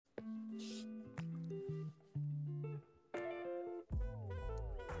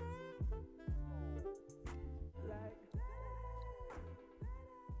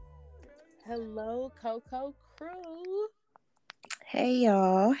Hello, Coco Crew. Hey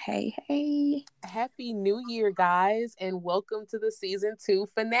y'all. Hey. Happy New Year, guys, and welcome to the season 2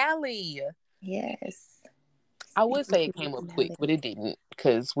 finale. Yes. I would Season say two it came up quick, finale. but it didn't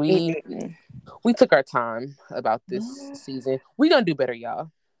because It we didn't. we took our time about this No. season. We gonna do better,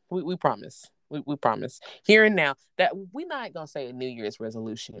 y'all. We promise. We promise. Here and now that we're not gonna say a New Year's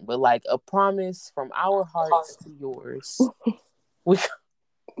resolution, but like a promise from our hearts to yours. We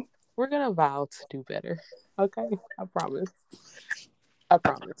we're gonna vow to do better. Okay, I promise. I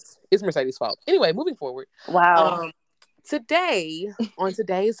promise. It's Mercedes' fault. Anyway, moving forward. Wow. Um, today, on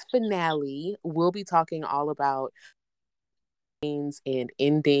today's finale, we'll be talking all about things and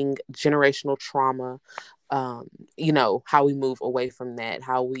ending generational trauma. How we move away from that,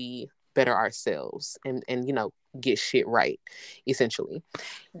 how we better ourselves and get shit right, essentially.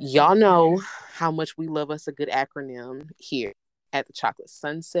 Y'all know how much we love us a good acronym here at the Chocolate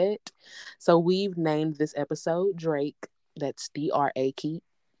Sunset. So we've named this episode Drake. That's DRAKE.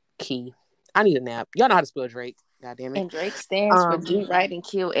 Key. I need a nap. Y'all know how to spell Drake. God damn it. And Drake stands for do right and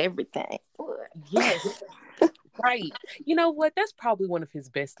kill everything. Yes. Right. You know what? That's probably one of his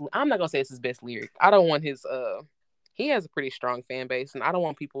best. I'm not gonna say it's his best lyric. I don't want his. He has a pretty strong fan base, and I don't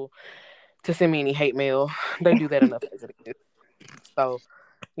want people to send me any hate mail. They do that enough as it is. So,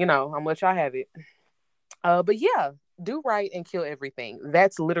 I'm gonna let y'all have it. But yeah, do right and kill everything.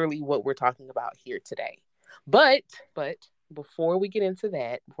 That's literally what we're talking about here today. But before we get into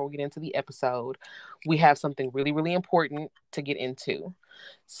that, before we get into the episode, we have something really, really important to get into.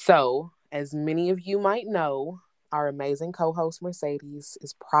 So, as many of you might know, our amazing co-host Mercedes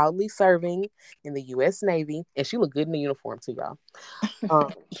is proudly serving in the U.S. Navy, and she look good in the uniform too,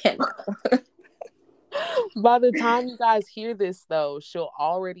 y'all. Yeah. By the time you guys hear this, though, she'll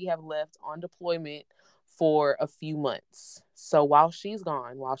already have left on deployment for a few months. So while she's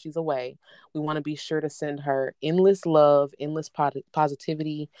gone, while she's away, we want to be sure to send her endless love, endless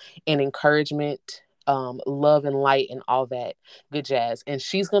positivity and encouragement, love and light and all that good jazz. And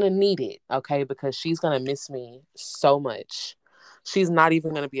she's going to need it, okay? Because she's going to miss me so much. She's not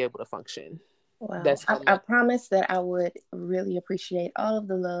even going to be able to function. Wow. That's how I much. promised that I would really appreciate all of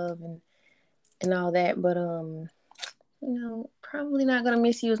the love and all that, but probably not gonna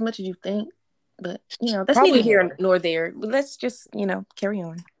miss you as much as you think. But that's neither Probably here more. nor there. But let's just carry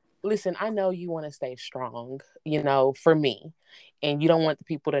on. Listen, I know you want to stay strong, for me. And you don't want the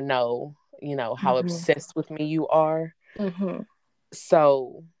people to know, how Mm-hmm. obsessed with me you are. Mm-hmm.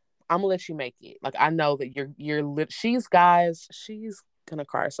 So I'm gonna let you make it. Like, I know that she's gonna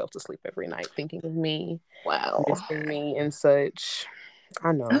cry herself to sleep every night thinking of me, Wow. missing me and such.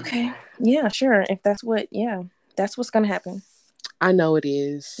 I know. Okay. Yeah, sure. If that's that's what's gonna happen. I know it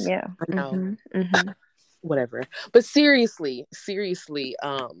is. Yeah. I know. Mm-hmm. Mm-hmm. Whatever. But seriously,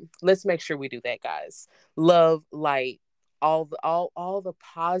 let's make sure we do that, guys. Love, light, all the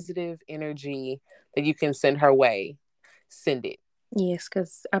positive energy that you can send her way. Send it. Yes,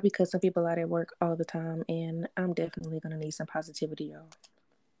 because I'll be cussing people out at work all the time, and I'm definitely gonna need some positivity, y'all.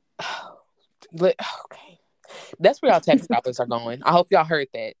 Okay. That's where y'all tax dollars are going. I hope y'all heard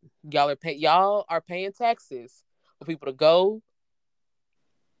that. Y'all are paying taxes for people to go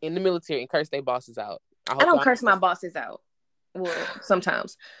in the military and curse their bosses out. I I hope don't y'all curse know my bosses out. Well,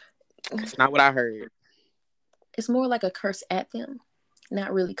 sometimes that's not what I heard. it's more like a curse at them,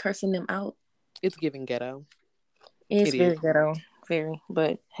 not really cursing them out. It's giving ghetto. It's It is. very ghetto, very.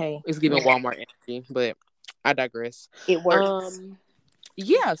 But hey, It's giving Walmart energy, but I digress. it works.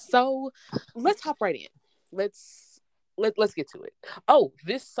 Yeah, so let's hop right in. Let's get to it. Oh,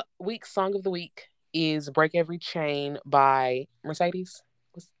 this week's song of the week is Break Every Chain by Mercedes.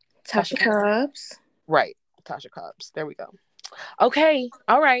 Tasha Cobbs. Right. Tasha Cobbs. There we go. Okay.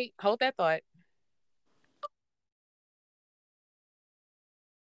 All right. Hold that thought.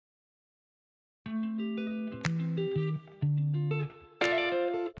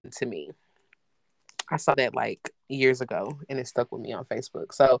 To me, I saw that like years ago and it stuck with me on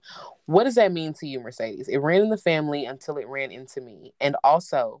Facebook. So, what does that mean to you, Mercedes? It ran in the family until it ran into me. And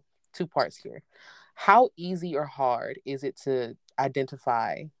also, two parts here. How easy or hard is it to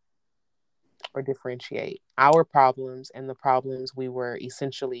identify or differentiate our problems and the problems we were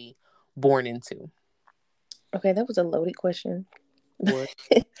essentially born into? Okay, that was a loaded question.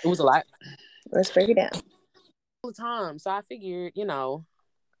 It was a lot. Let's break it down. All the time. So I figured,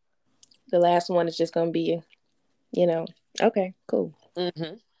 The last one is just gonna be, okay, cool.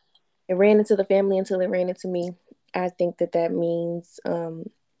 Mm-hmm. It ran into the family until it ran into me. I think that means,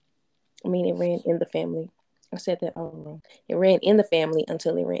 it ran in the family. I said that all wrong. It ran in the family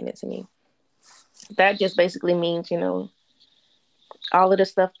until it ran into me. That just basically means, all of the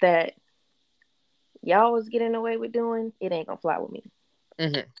stuff that y'all was getting away with doing, it ain't gonna fly with me.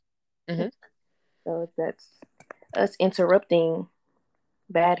 Mm-hmm. Mm-hmm. So that's us interrupting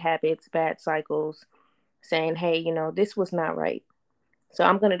bad habits, bad cycles, saying, hey, this was not right. So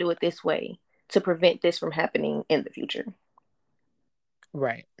I'm going to do it this way to prevent this from happening in the future.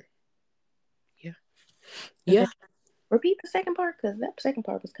 Right. Yeah. Okay. Yeah. Repeat the second part because that second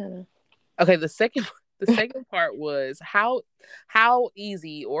part was kind of. Okay. The second part was how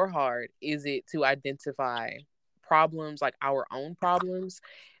easy or hard is it to identify problems, like our own problems,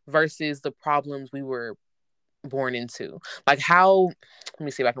 versus the problems we were born into. Like how, let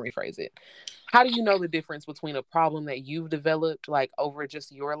me see if I can rephrase it. How do you know the difference between a problem that you've developed like over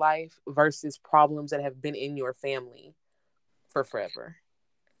just your life versus problems that have been in your family for forever?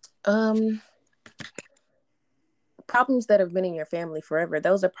 Problems that have been in your family forever.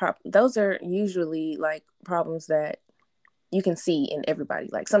 Those are usually like problems that you can see in everybody,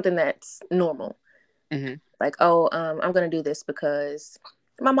 like something that's normal. Mm-hmm. Like, oh, I'm gonna do this because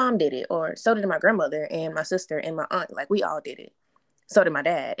my mom did it, or so did my grandmother and my sister and my aunt. Like, we all did it. So did my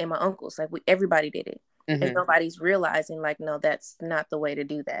dad and my uncles. Like, everybody did it, and Mm-hmm. nobody's realizing like, no, that's not the way to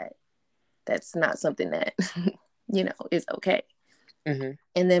do that. That's not something that is okay. Mm-hmm.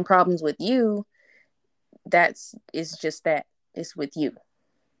 And then problems with you, it's just that it's with you.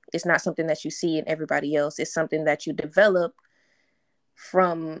 It's not something that you see in everybody else. It's something that you develop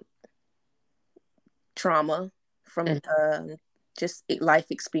from trauma, from just life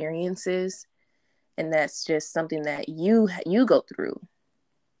experiences, and that's just something that you go through.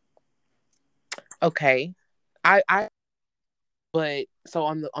 Okay. I but so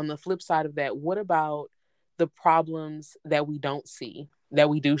on the flip side of that, what about the problems that we don't see that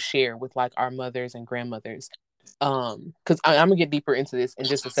we do share with like our mothers and grandmothers? Because I'm gonna get deeper into this in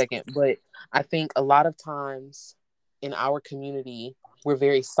just a second, but I think a lot of times in our community we're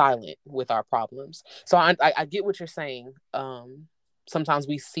very silent with our problems. So I get what you're saying. Sometimes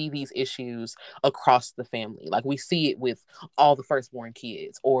we see these issues across the family, like we see it with all the firstborn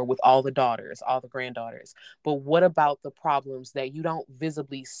kids or with all the daughters, all the granddaughters. But what about the problems that you don't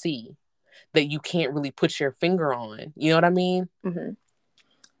visibly see, that you can't really put your finger on? You know what I mean? Mm-hmm.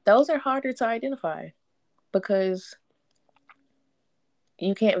 Those are harder to identify because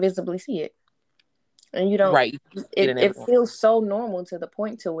you can't visibly see it, and you don't. Right. It feels so normal to the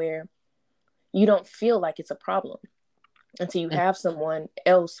point to where you don't feel like it's a problem until you have someone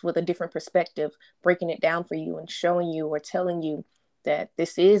else with a different perspective breaking it down for you and showing you or telling you that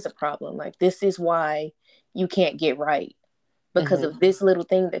this is a problem. Like, this is why you can't get right, because of this little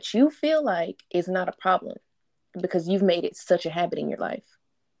thing that you feel like is not a problem because you've made it such a habit in your life.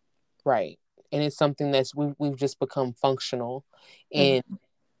 Right. And it's something that's we've just become functional in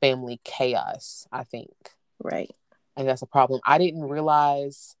family chaos, I think. Right. And that's a problem. I didn't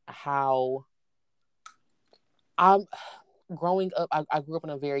realize how I'm growing up. I grew up in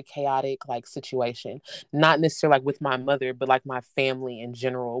a very chaotic like situation, not necessarily like with my mother, but like my family in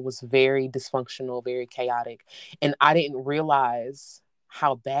general was very dysfunctional, very chaotic. And I didn't realize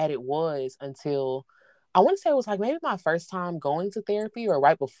how bad it was until I want to say it was like maybe my first time going to therapy or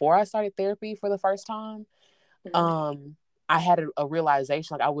right before I started therapy for the first time. I had a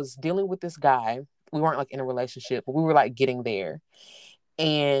realization, like I was dealing with this guy. We weren't like in a relationship, but we were like getting there.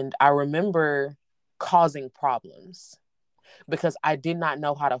 And I remember causing problems because I did not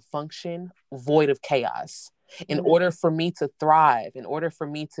know how to function void of chaos. In order for me to thrive, in order for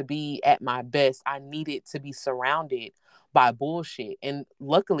me to be at my best, I needed to be surrounded by bullshit. And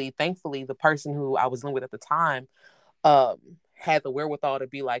luckily, thankfully, the person who I was living with at the time had the wherewithal to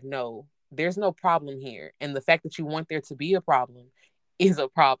be like, no, there's no problem here. And the fact that you want there to be a problem is a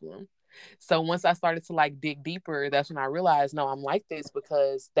problem. So once I started to like dig deeper, that's when I realized, no, I'm like this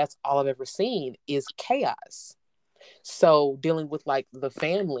because that's all I've ever seen is chaos. So dealing with like the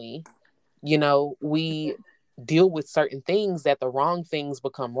family, we deal with certain things that the wrong things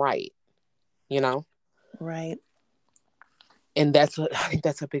become right, you know? Right. And I think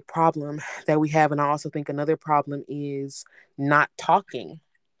that's a big problem that we have. And I also think another problem is not talking,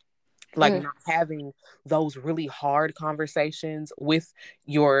 like not having those really hard conversations with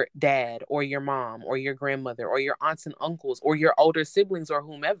your dad or your mom or your grandmother or your aunts and uncles or your older siblings or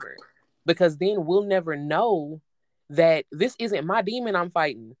whomever, because then we'll never know that this isn't my demon I'm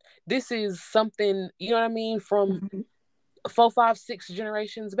fighting. This is something, you know what I mean, from 4, 5, 6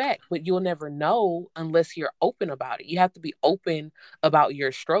 generations back, but you'll never know unless you're open about it. You have to be open about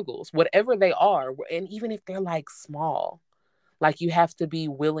your struggles, whatever they are. And even if they're like small, like you have to be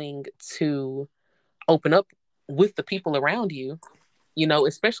willing to open up with the people around you,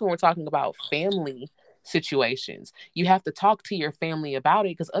 especially when we're talking about family situations. You have to talk to your family about it,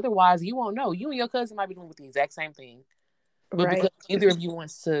 because otherwise you won't know. You and your cousin might be doing the exact same thing. But Right. because neither of you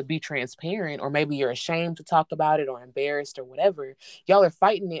wants to be transparent, or maybe you're ashamed to talk about it or embarrassed or whatever, y'all are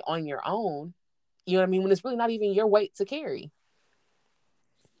fighting it on your own. You know what I mean? When it's really not even your weight to carry.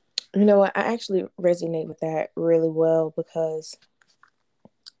 You know what? I actually resonate with that really well because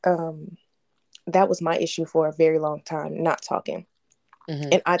that was my issue for a very long time, not talking. Mm-hmm.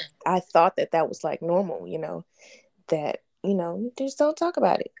 And I thought that was like normal, that, just don't talk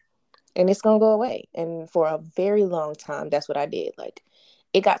about it and it's going to go away. And for a very long time, that's what I did. Like,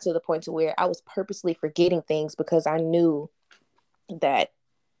 it got to the point to where I was purposely forgetting things because I knew that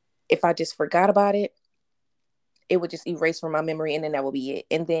if I just forgot about it, it would just erase from my memory and then that would be it.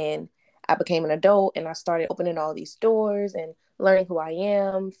 And then I became an adult and I started opening all these doors and learning who I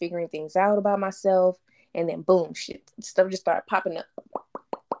am, figuring things out about myself. And then boom, shit, stuff just started popping up.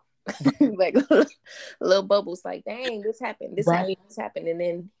 Like little bubbles, like, dang, this happened, this happened, Right. this happened. And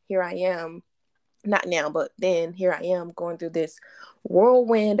then here I am, not now, but then here I am going through this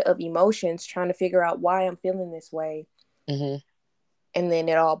whirlwind of emotions, trying to figure out why I'm feeling this way. Mm-hmm. And then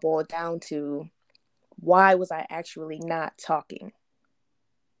it all boiled down to, why was I actually not talking?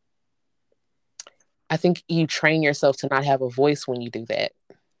 I think you train yourself to not have a voice when you do that.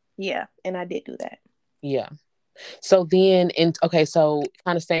 Yeah, and I did do that. Yeah. So then, so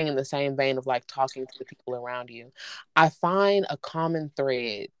kind of staying in the same vein of like talking to the people around you, I find a common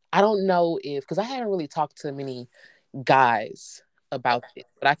thread. I don't know if, because I haven't really talked to many guys about it,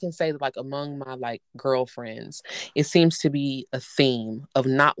 but I can say that like among my like girlfriends, it seems to be a theme of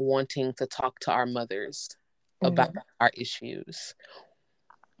not wanting to talk to our mothers about our issues.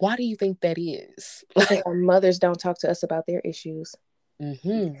 Why do you think that is? Because our mothers don't talk to us about their issues.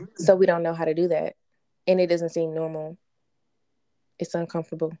 Mm-hmm. So we don't know how to do that. And it doesn't seem normal. It's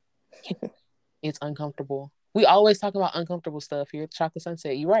uncomfortable. It's uncomfortable. We always talk about uncomfortable stuff here at Chocolate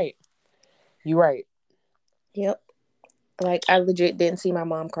Sunset. You're right. You're right. Yep. Like, I legit didn't see my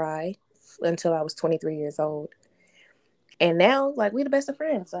mom cry until I was 23 years old. And now, like, we the best of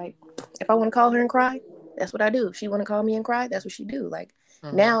friends. Like, if I want to call her and cry, that's what I do. If she want to call me and cry, that's what she do. Like,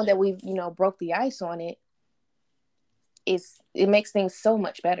 now that we've, broke the ice on it, it makes things so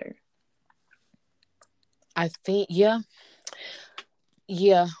much better. I think, yeah.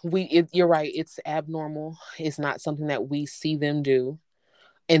 Yeah, you're right. It's abnormal. It's not something that we see them do.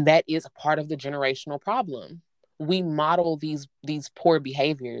 And that is a part of the generational problem. We model these poor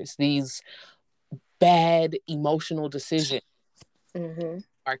behaviors, these bad emotional decisions,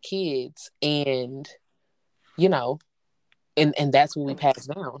 our kids, and you know, and that's what we pass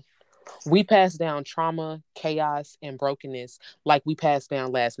down. We pass down trauma, chaos, and brokenness like we pass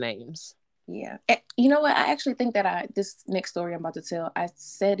down last names. Yeah. And you know what? I actually think that this next story I'm about to tell, I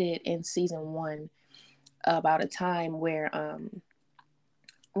said it in season 1 about a time where,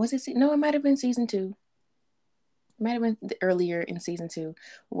 was it? No, it might have been season 2. It might have been earlier in season 2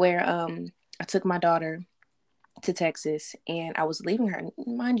 where I took my daughter to Texas and I was leaving her.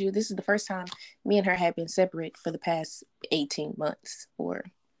 Mind you, this is the first time me and her had been separate for the past 18 months or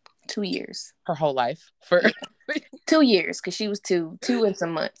 2 years. Her whole life. For 2 years, because she was two and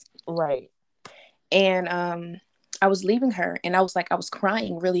some months. Right. And I was leaving her and I was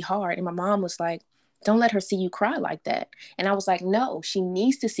crying really hard. And my mom was like, don't let her see you cry like that. And I was like, no, she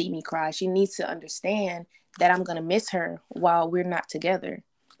needs to see me cry. She needs to understand that I'm going to miss her while we're not together.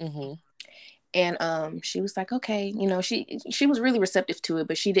 Mm-hmm. And she was like, okay, she was really receptive to it,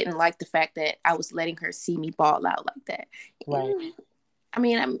 but she didn't like the fact that I was letting her see me bawl out like that. Right. I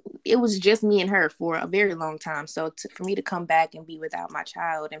mean, it was just me and her for a very long time. So for me to come back and be without my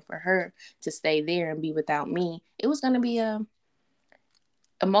child, and for her to stay there and be without me, it was going to be a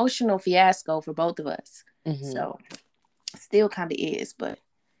emotional fiasco for both of us. Mm-hmm. So still kind of is, but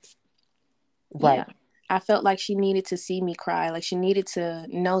right. Yeah, I felt like she needed to see me cry. Like, she needed to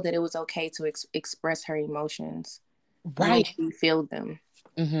know that it was okay to express her emotions. Right. She feel them.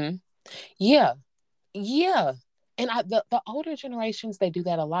 Mm-hmm. Yeah. Yeah. And the older generations, they do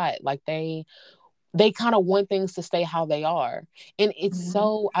that a lot. Like they kind of want things to stay how they are. And it's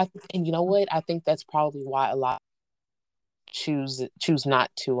and you know what? I think that's probably why a lot choose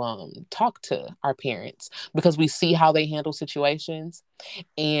not to talk to our parents, because we see how they handle situations.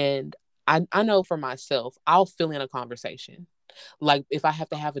 And I know for myself, I'll fill in a conversation. Like if I have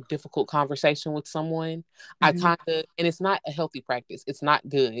to have a difficult conversation with someone, I kind of, and it's not a healthy practice. It's not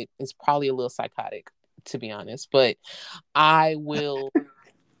good. It's probably a little psychotic, to be honest, but I will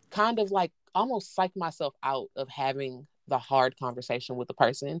kind of like almost psych myself out of having the hard conversation with the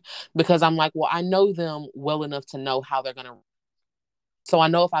person, because I'm like, well, I know them well enough to know how they're going to So I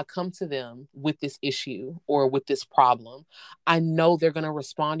know if I come to them with this issue or with this problem, I know they're going to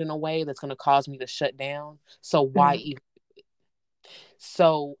respond in a way that's going to cause me to shut down. So why Mm-hmm. even?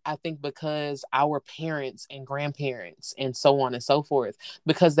 So I think because our parents and grandparents and so on and so forth,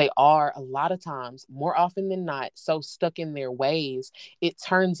 because they are a lot of times, more often than not, so stuck in their ways, it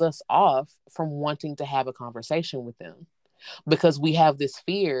turns us off from wanting to have a conversation with them because we have this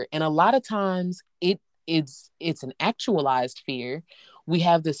fear. And a lot of times it's an actualized fear. We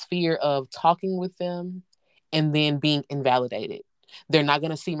have this fear of talking with them and then being invalidated. They're not going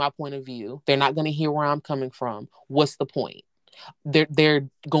to see my point of view. They're not going to hear where I'm coming from. What's the point? They're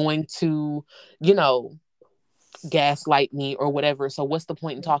going to, you know, gaslight me or whatever. So what's the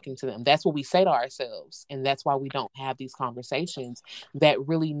point in talking to them? That's what we say to ourselves. And that's why we don't have these conversations that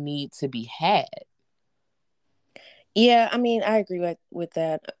really need to be had. Yeah, I mean, I agree with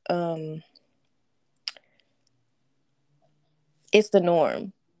that. It's the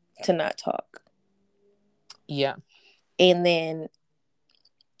norm to not talk. Yeah. And then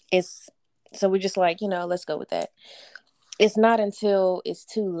it's, so we're just like, let's go with that. It's not until it's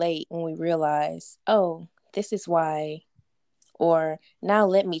too late when we realize, oh, this is why, or now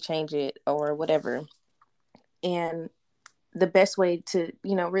let me change it, or whatever. And the best way to,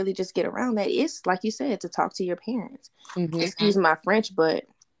 really just get around that is, like you said, to talk to your parents. Mm-hmm. Excuse my French, but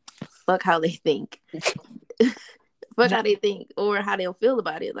fuck how they think. Fuck how they think or how they'll feel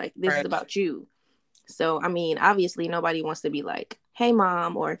about it. Like, this is about you. So, I mean, obviously nobody wants to be like, hey,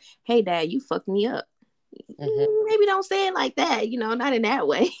 mom, or hey, dad, you fucked me up. Mm-hmm. Maybe don't say it like that, not in that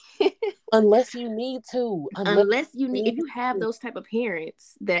way. Unless you need to. Unless you need, if you have those type of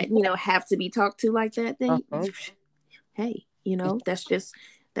parents that, have to be talked to like that, then hey, that's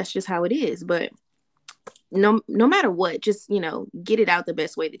just how it is. But no matter what, just, get it out the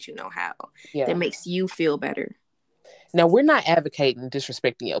best way that you know how. Yeah. That makes you feel better. Now, we're not advocating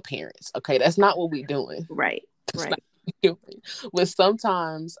disrespecting your parents. Okay. That's not what we're doing. Right. That's right. not what we're doing. But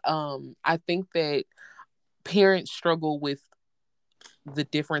sometimes I think that parents struggle with the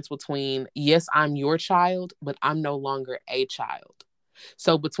difference between, yes, I'm your child, but I'm no longer a child.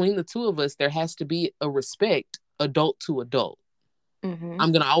 So between the two of us, there has to be a respect, adult to adult. Mm-hmm.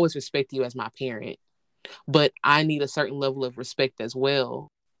 I'm going to always respect you as my parent, but I need a certain level of respect as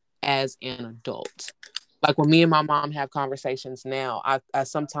well as an adult. Like when me and my mom have conversations now, I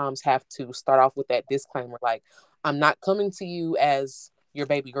sometimes have to start off with that disclaimer. Like, I'm not coming to you as your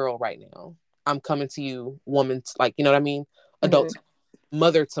baby girl right now. I'm coming to you woman, like, you know what I mean? Adult, mm-hmm.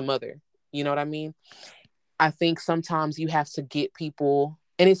 Mother to mother. You know what I mean? I think sometimes you have to get people,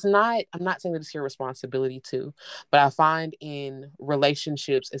 and I'm not saying that it's your responsibility to, but I find in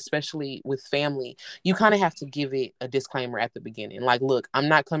relationships, especially with family, you kind of have to give it a disclaimer at the beginning. Like, look, I'm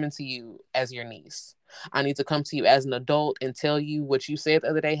not coming to you as your niece. I need to come to you as an adult and tell you what you said the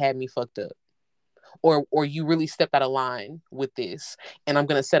other day had me fucked up. Or you really stepped out of line with this. And I'm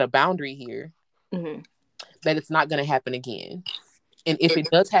going to set a boundary here, mm-hmm. that it's not going to happen again. And if it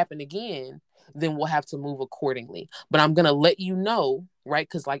does happen again, then we'll have to move accordingly. But I'm going to let you know, right?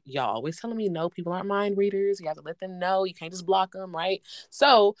 Because like y'all always telling me, no, people aren't mind readers. You have to let them know. You can't just block them, right?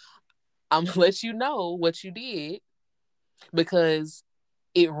 So I'm going to let you know what you did because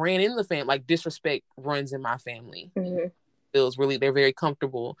it ran in the family. Like disrespect runs in my family. Mm-hmm. They're very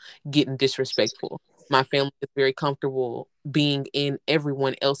comfortable getting disrespectful. My family is very comfortable being in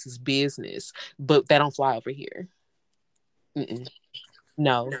everyone else's business, but that don't fly over here. Mm-mm.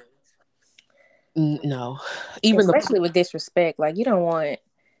 No. No. Even especially with disrespect, like you don't want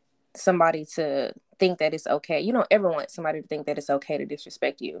somebody to think that it's okay. You don't ever want somebody to think that it's okay to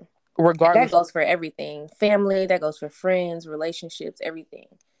disrespect you. Regardless. That goes for everything. Family, that goes for friends, relationships, everything.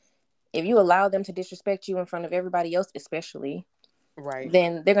 If you allow them to disrespect you in front of everybody else, especially, right,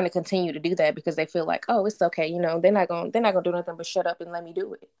 then they're going to continue to do that because they feel like, oh, it's okay. They're not going to do nothing but shut up and let me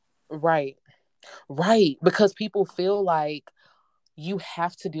do it. Right. Right. Because people feel like you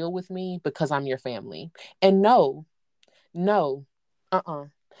have to deal with me because I'm your family. And no,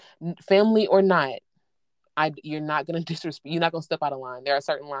 family or not, you're not going to disrespect, you're not going to step out of line. There are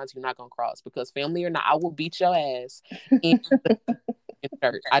certain lines you're not going to cross because family or not, I will beat your ass in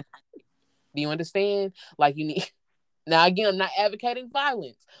church. Do you understand? Like you need, now again, I'm not advocating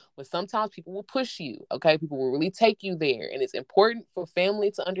violence, but sometimes people will push you, okay? People will really take you there. And it's important for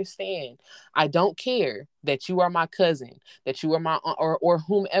family to understand, I don't care that you are my cousin, that you are my aunt, or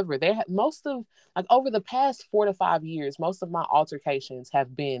whomever. Most of, like over the past 4 to 5 years, most of my altercations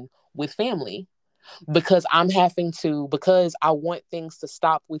have been with family because because I want things to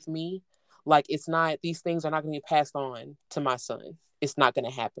stop with me. Like these things are not going to be passed on to my son. It's not going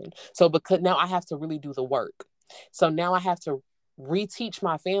to happen. So because now I have to really do the work. So now I have to reteach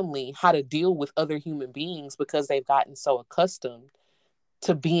my family how to deal with other human beings because they've gotten so accustomed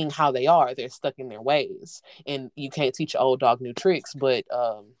to being how they are. They're stuck in their ways. And you can't teach an old dog new tricks, but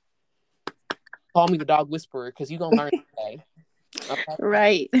call me the dog whisperer because you're going to learn today. Okay?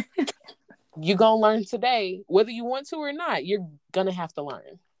 Right. You're going to learn today, whether you want to or not. You're going to have to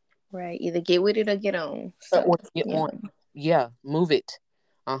learn. Right. Either get with it or get on. So, or get on. Yeah, move it.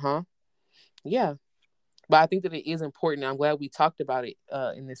 Yeah. But I think that it is important. I'm glad we talked about it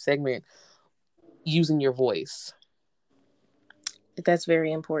in this segment. Using your voice. That's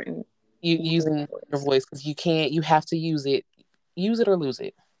very important. Using your voice, because you have to use it. Use it or lose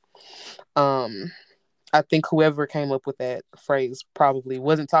it. I think whoever came up with that phrase probably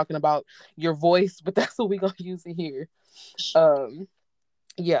wasn't talking about your voice, but that's what we're going to use it here.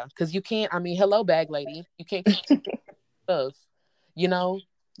 Yeah, because you can't, hello, bag lady. You can't keep stuff. You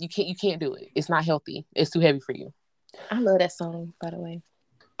can't do it. It's not healthy. It's too heavy for you. I love that song, by the way.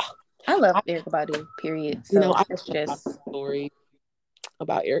 I love Erykah Badu, period. So it's just a story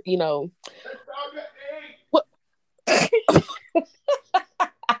about Eric, What?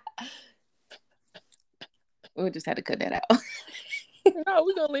 We'll just have to cut that out. No,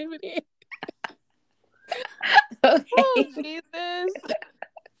 we're gonna leave it in. Okay. Oh, Jesus.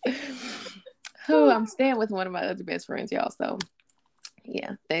 I'm staying with one of my other best friends, y'all. So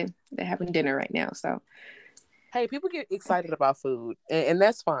yeah, they're having dinner right now. So hey, people get excited about food, and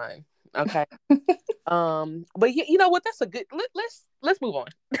that's fine. Okay. But you know what? That's a good. Let's move on.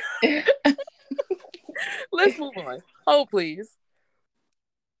 Let's move on. Oh, please.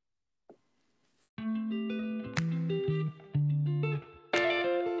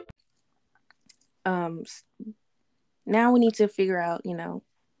 Now we need to figure out,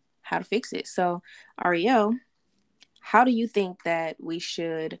 how to fix it. So, Ariel, how do you think that we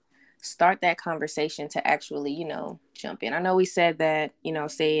should start that conversation to actually, jump in? I know we said that,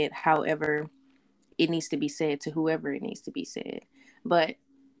 say it however it needs to be said to whoever it needs to be said. But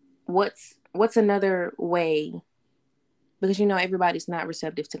what's another way? Because, everybody's not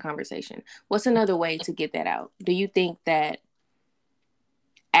receptive to conversation. What's another way to get that out? Do you think that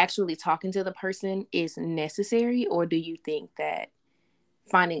actually talking to the person is necessary, or do you think that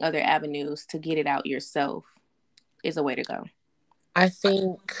finding other avenues to get it out yourself is a way to go? I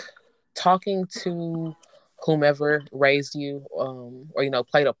think talking to whomever raised you, or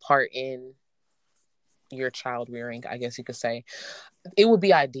played a part in your child rearing, I guess you could say, it would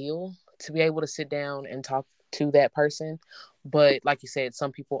be ideal to be able to sit down and talk to that person. But like you said,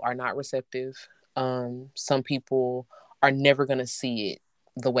 some people are not receptive. Some people are never going to see it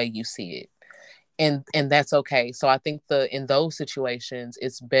the way you see it, and that's okay. So I think in those situations,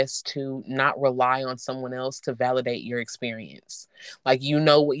 it's best to not rely on someone else to validate your experience. Like,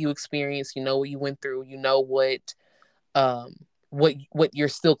 what you experienced, what you went through, what you're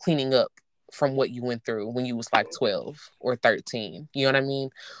still cleaning up from what you went through when you was like 12 or 13. You know what I mean?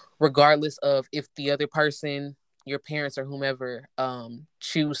 Regardless of if the other person, your parents or whomever,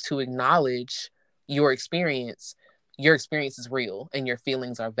 choose to acknowledge your experience is real and your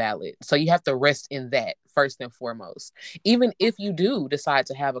feelings are valid. So you have to rest in that first and foremost. Even if you do decide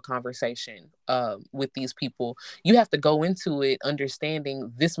to have a conversation with these people, you have to go into it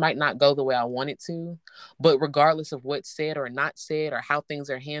understanding this might not go the way I want it to, but regardless of what's said or not said or how things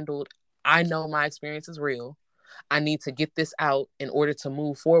are handled, I know my experience is real. I need to get this out in order to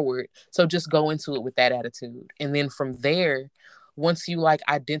move forward. So just go into it with that attitude. And then from there, once you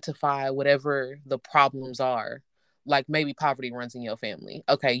identify whatever the problems are, like maybe poverty runs in your family.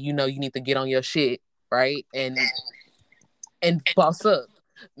 Okay, you need to get on your shit, right? And boss up.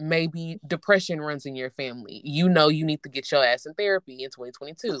 Maybe depression runs in your family. You need to get your ass in therapy in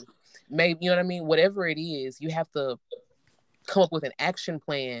 2022. Maybe, you know what I mean? Whatever it is, you have to come up with an action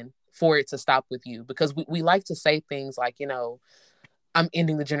plan for it to stop with you. Because we like to say things like, I'm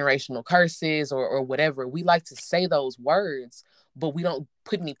ending the generational curses or whatever. We like to say those words, but we don't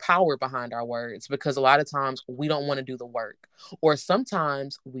put any power behind our words because a lot of times we don't want to do the work. Or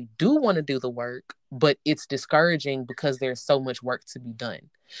sometimes we do want to do the work, but it's discouraging because there's so much work to be done.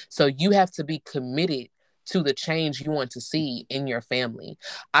 So you have to be committed to the change you want to see in your family.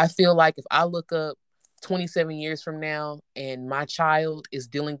 I feel like if I look up 27 years from now and my child is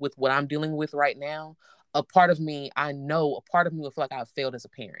dealing with what I'm dealing with right now, a part of me will feel like I've failed as a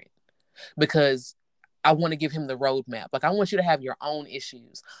parent because I want to give him the roadmap. Like, I want you to have your own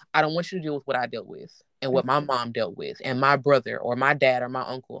issues. I don't want you to deal with what I dealt with and what my mom dealt with and my brother or my dad or my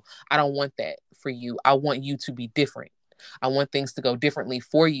uncle. I don't want that for you. I want you to be different. I want things to go differently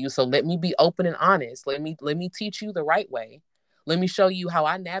for you. So let me be open and honest. Let me teach you the right way. Let me show you how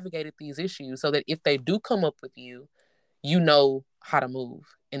I navigated these issues so that if they do come up with you, you know how to move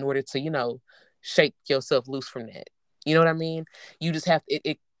in order to, shake yourself loose from that. You know what I mean? You just have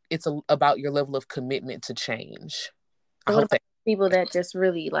it's about your level of commitment to change. I So what hope about that people that just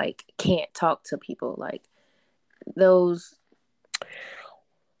really like can't talk to people, like those?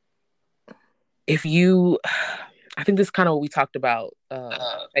 if you I think this is kind of what we talked about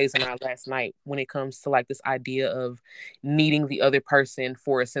Faze and I last night when it comes to like this idea of needing the other person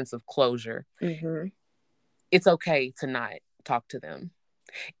for a sense of closure. Mm-hmm. It's okay to not talk to them.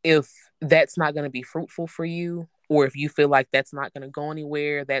 If that's not going to be fruitful for you, or if you feel like that's not going to go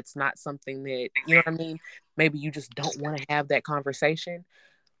anywhere, that's not something that, you know what I mean? Maybe you just don't want to have that conversation.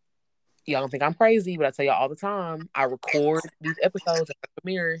 Y'all don't think I'm crazy, but I tell y'all all the time, I record these episodes at the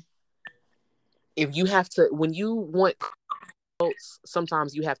mirror. If you have to, when you want adults,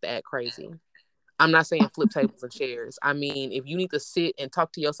 sometimes you have to act crazy. I'm not saying flip tables and chairs. I mean, if you need to sit and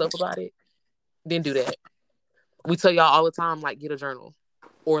talk to yourself about it, then do that. We tell y'all all the time, like, get a journal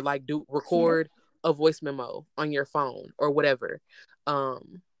or like record a voice memo on your phone or whatever.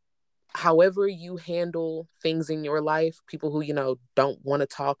 However you handle things in your life, people who, don't want to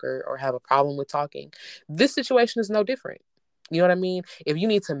talk or have a problem with talking, this situation is no different. You know what I mean? If you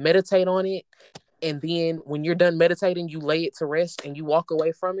need to meditate on it, and then when you're done meditating, you lay it to rest and you walk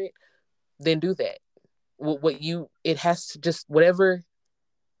away from it, then do that. It has to just, whatever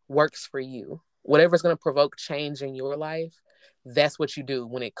works for you, whatever's going to provoke change in your life, that's what you do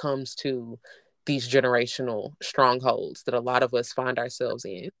when it comes to these generational strongholds that a lot of us find ourselves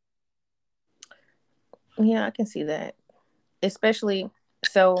in. Yeah, I can see that. Especially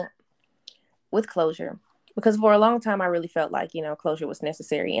so with closure. Because for a long time I really felt like, closure was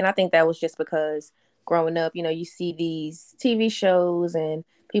necessary. And I think that was just because growing up, you see these TV shows and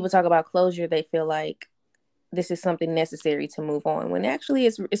people talk about closure, they feel like this is something necessary to move on, when actually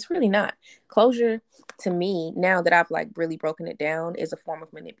it's really not. Closure, to me, now that I've like really broken it down, is a form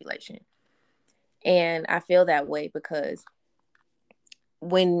of manipulation. And I feel that way because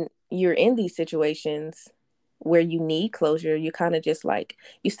when you're in these situations where you need closure, you kind of just like,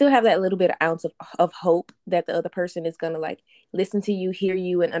 you still have that little bit of ounce of hope that the other person is going to like listen to you, hear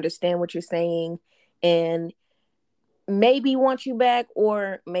you, and understand what you're saying, and maybe want you back,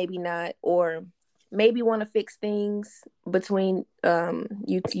 or maybe not, or maybe want to fix things between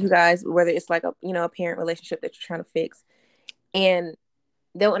you guys, whether it's like a parent relationship that you're trying to fix, and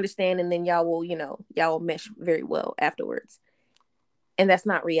they'll understand, and then y'all will mesh very well afterwards. And that's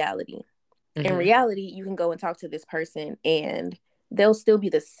not reality. Mm-hmm. In reality, you can go and talk to this person and they'll still be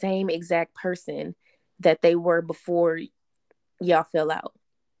the same exact person that they were before y'all fell out.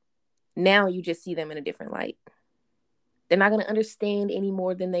 Now you just see them in a different light. They're not going to understand any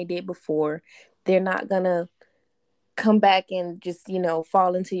more than they did before. They're not going to come back and just,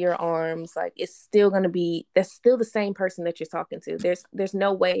 fall into your arms. Like, it's still going to be, that's still the same person that you're talking to. There's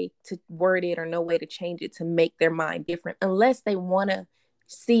no way to word it or no way to change it to make their mind different, unless they want to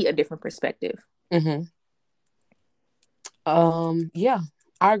see a different perspective. Mm-hmm. Yeah,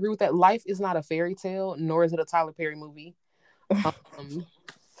 I agree with that. Life is not a fairy tale, nor is it a Tyler Perry movie.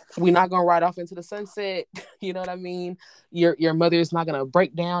 We're not gonna ride off into the sunset. You know what I mean? Your mother is not gonna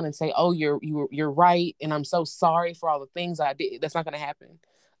break down and say, "Oh, you're right," and I'm so sorry for all the things I did. That's not gonna happen.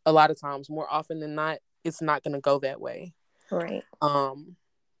 A lot of times, more often than not, it's not gonna go that way. Right.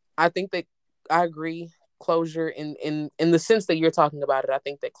 I think that I agree. Closure in the sense that you're talking about it, I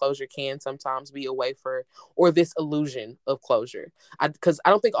think that closure can sometimes be a way for, or this illusion of closure. Because I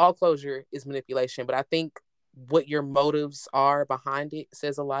don't think all closure is manipulation, but I think what your motives are behind it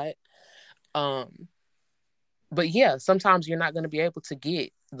says a lot. But yeah, sometimes you're not going to be able to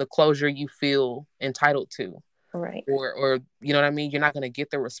get the closure you feel entitled to. Right. Or you know what I mean? You're not going to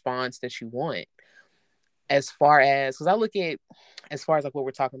get the response that you want. As far as, because I look at, as far as like what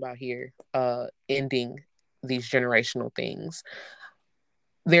we're talking about here, ending these generational things,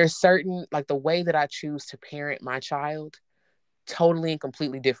 there's certain, like the way that I choose to parent my child, totally and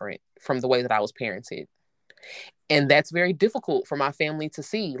completely different from the way that I was parented. And that's very difficult for my family to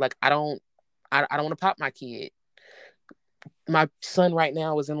see. Like, I don't want to pop my kid. My son right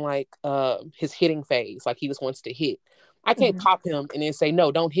now is in like his hitting phase. Like, he just wants to hit. I can't pop him and then say,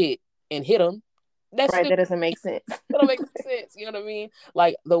 no, don't hit, and hit him. That's right. Stupid. That doesn't make sense. That don't make sense. You know what I mean?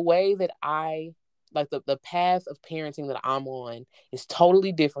 Like, the way that I, like the path of parenting that I'm on is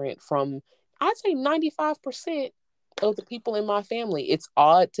totally different from, I'd say 95% of the people in my family. It's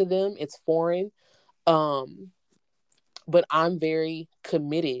odd to them. It's foreign. But I'm very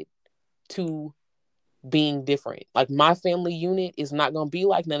committed to being different. Like, my family unit is not going to be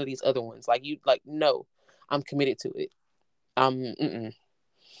like none of these other ones. Like, no, I'm committed to it.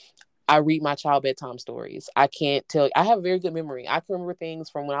 I read my child bedtime stories. I can't tell. I have a very good memory. I can remember things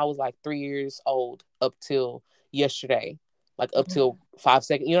from when I was like 3 years old up till yesterday, like up till 5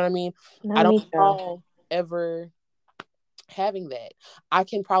 seconds. You know what I mean? Not I don't me, child. recall ever having that. I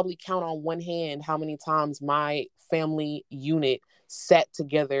can probably count on one hand how many times my family unit sat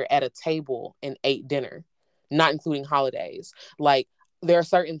together at a table and ate dinner, not including holidays. Like there are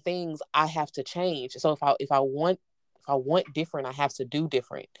certain things I have to change. So if I want different, I have to do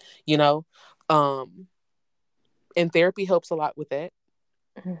different, you know? Um and therapy helps a lot with that.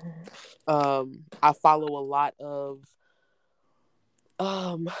 I follow a lot of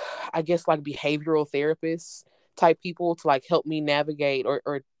um I guess like behavioral therapists type people to like help me navigate or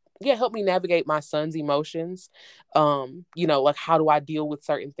yeah, help me navigate my son's emotions. Like how do I deal with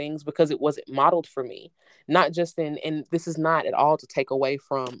certain things because it wasn't modeled for me. Not just in and this is not at all to take away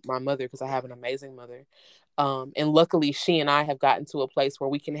from my mother because I have an amazing mother. And luckily she and I have gotten to a place where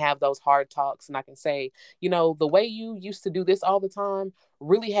we can have those hard talks and I can say, the way you used to do this all the time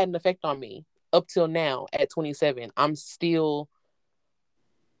really had an effect on me up till now at 27. I'm still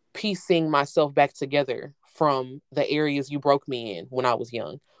piecing myself back together from the areas you broke me in when I was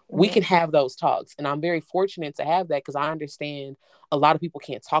young. We can have those talks. And I'm very fortunate to have that because I understand a lot of people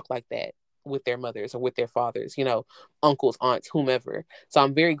can't talk like that with their mothers or with their fathers, uncles, aunts, whomever. So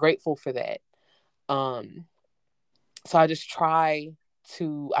I'm very grateful for that. So I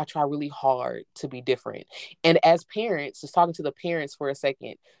try really hard to be different. And as parents, just talking to the parents for a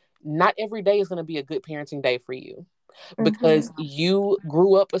second, not every day is going to be a good parenting day for you because you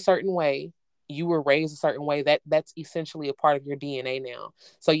grew up a certain way, you were raised a certain way. That's essentially a part of your DNA now.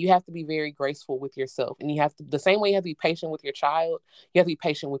 So you have to be very graceful with yourself, and you have to, the same way you have to be patient with your child, you have to be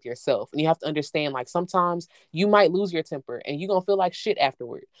patient with yourself, and you have to understand like sometimes you might lose your temper and you're gonna feel like shit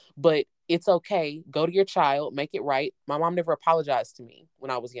afterward, but it's okay. Go to your child, make it right. My mom never apologized to me when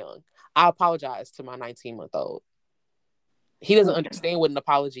I was young. I apologized to my 19-month-old. He doesn't understand what an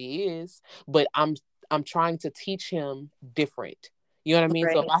apology is, but I'm trying to teach him different. You know what I mean?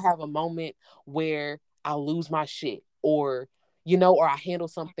 Right. So if I have a moment where I lose my shit or or I handle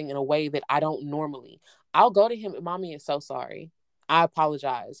something in a way that I don't normally, I'll go to him and mommy is so sorry. I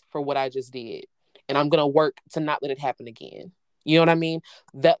apologize for what I just did. And I'm gonna work to not let it happen again. You know what I mean?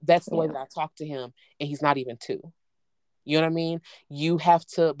 That's the way that I talk to him, and he's not even 2. You know what I mean? You have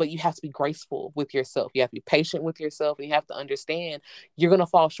to be graceful with yourself. You have to be patient with yourself, and you have to understand you're going to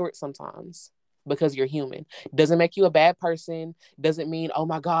fall short sometimes because you're human. Doesn't make you a bad person. Doesn't mean, oh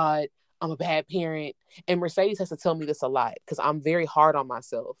my God, I'm a bad parent. And Mercedes has to tell me this a lot because I'm very hard on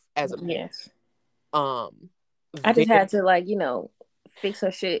myself as a parent. Yes. Um, I just had to fix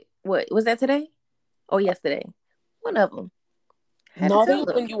her shit. What was that today? Or yesterday? One of them. Had to no, I tell think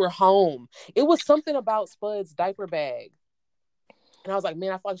her. when you were home, it was something about Spud's diaper bag. And I was like,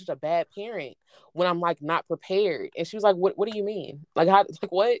 man, I feel like such a bad parent when I'm like not prepared. And she was like, what do you mean? Like, how,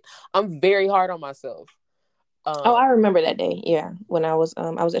 like what? I'm very hard on myself. Oh, I remember that day. Yeah. When I was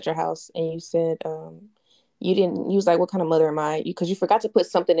at your house and you said you was like, what kind of mother am I? Because you forgot to put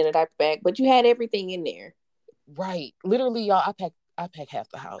something in a diaper bag, but you had everything in there. Right. Literally, y'all, I pack half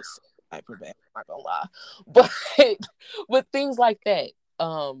the house diaper bag, I'm not gonna lie. But things like that.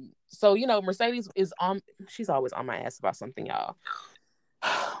 So Mercedes is on, she's always on my ass about something, y'all.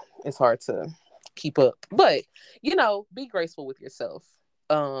 It's hard to keep up. But, be graceful with yourself.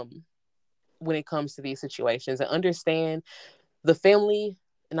 When it comes to these situations and understand the family,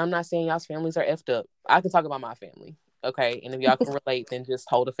 and I'm not saying y'all's families are effed up. I can talk about my family, okay? And if y'all can relate, then just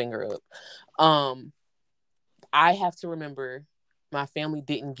hold a finger up. I have to remember my family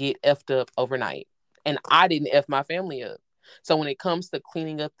didn't get effed up overnight, and I didn't F my family up. So when it comes to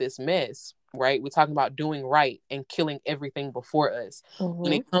cleaning up this mess, right, we're talking about doing right and killing everything before us.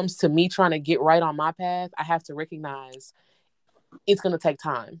 When it comes to me trying to get right on my path, I have to recognize it's going to take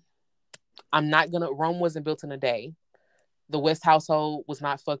time. Rome wasn't built in a day. The West household was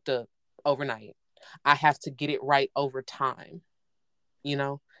not fucked up overnight. I have to get it right over time.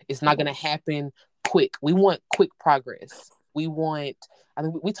 It's not going to happen quick. We want quick progress. I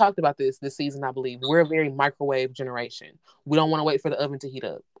mean, we talked about this season, I believe. We're a very microwave generation. We don't want to wait for the oven to heat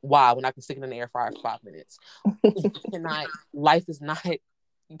up. Why? When I can stick it in the air fryer for 5 minutes. Life is not,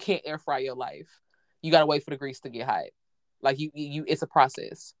 you can't air fry your life. You got to wait for the grease to get hot. Like it's a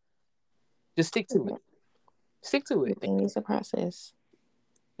process. Just stick to it. Stick to it. It's a process.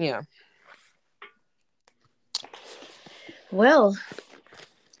 Yeah. Well,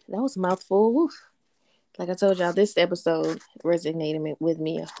 that was a mouthful. Oof. Like I told y'all, this episode resonated with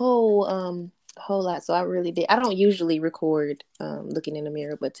me a whole lot. So I really did. I don't usually record looking in the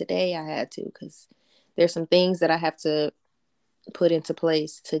mirror, but today I had to because there's some things that I have to put into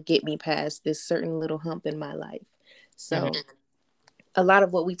place to get me past this certain little hump in my life. So a lot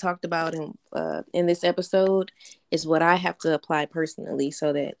of what we talked about in this episode is what I have to apply personally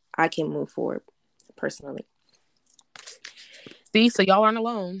so that I can move forward personally. See, so y'all aren't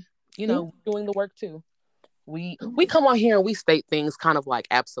alone. You know, doing the work too. We come on here and we state things kind of like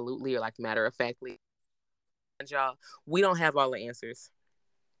absolutely or like matter of factly. And y'all, we don't have all the answers.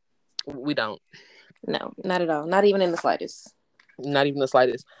 We don't. No, not at all. Not even in the slightest. Not even the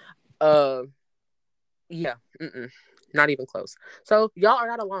slightest. Yeah. Not even close. So y'all are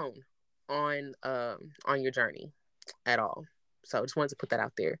not alone on your journey at all. So I just wanted to put that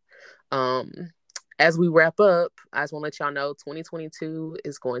out there. As we wrap up, I just want to let y'all know 2022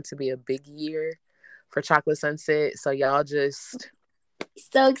 is going to be a big year for Chocolate Sunset. So y'all just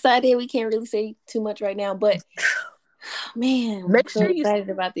so excited. We can't really say too much right now, but man, make sure you're excited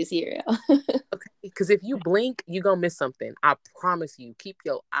about this year. Okay, because if you blink, you're gonna miss something. I promise you. Keep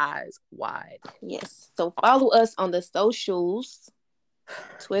your eyes wide. Yes. So follow us on the socials.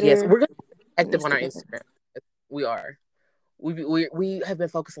 Twitter. Yes, we're gonna be active on our Instagram. We are. We have been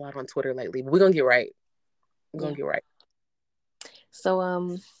focused a lot on Twitter lately, but we're gonna get right. We're gonna get right.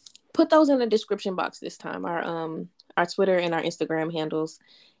 So put those in the description box this time. Our Twitter and our Instagram handles.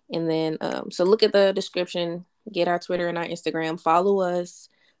 And then so look at the description, get our Twitter and our Instagram, follow us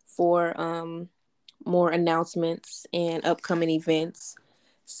for more announcements and upcoming events.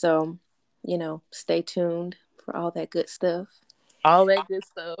 So, you know, stay tuned for all that good stuff. All that good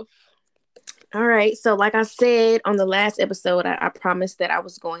stuff. All right. So like I said on the last episode, I promised that I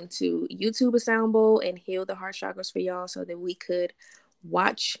was going to YouTube a sound bowl and heal the heart chakras for y'all so that we could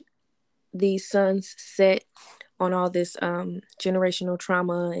watch these suns set on all this generational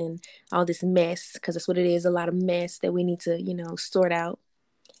trauma and all this mess, because that's what it is, a lot of mess that we need to, you know, sort out,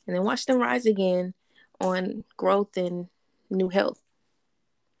 and then watch them rise again on growth and new health.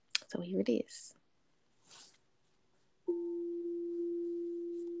 So here it is.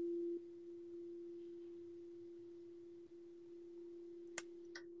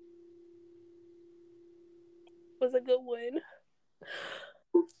 Was a good one.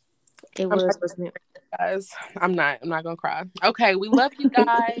 It was, wasn't it? Guys, I'm not gonna cry. Okay, we love you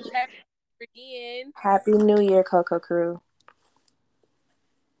guys. Happy New Year again. Happy New Year, Coco Crew.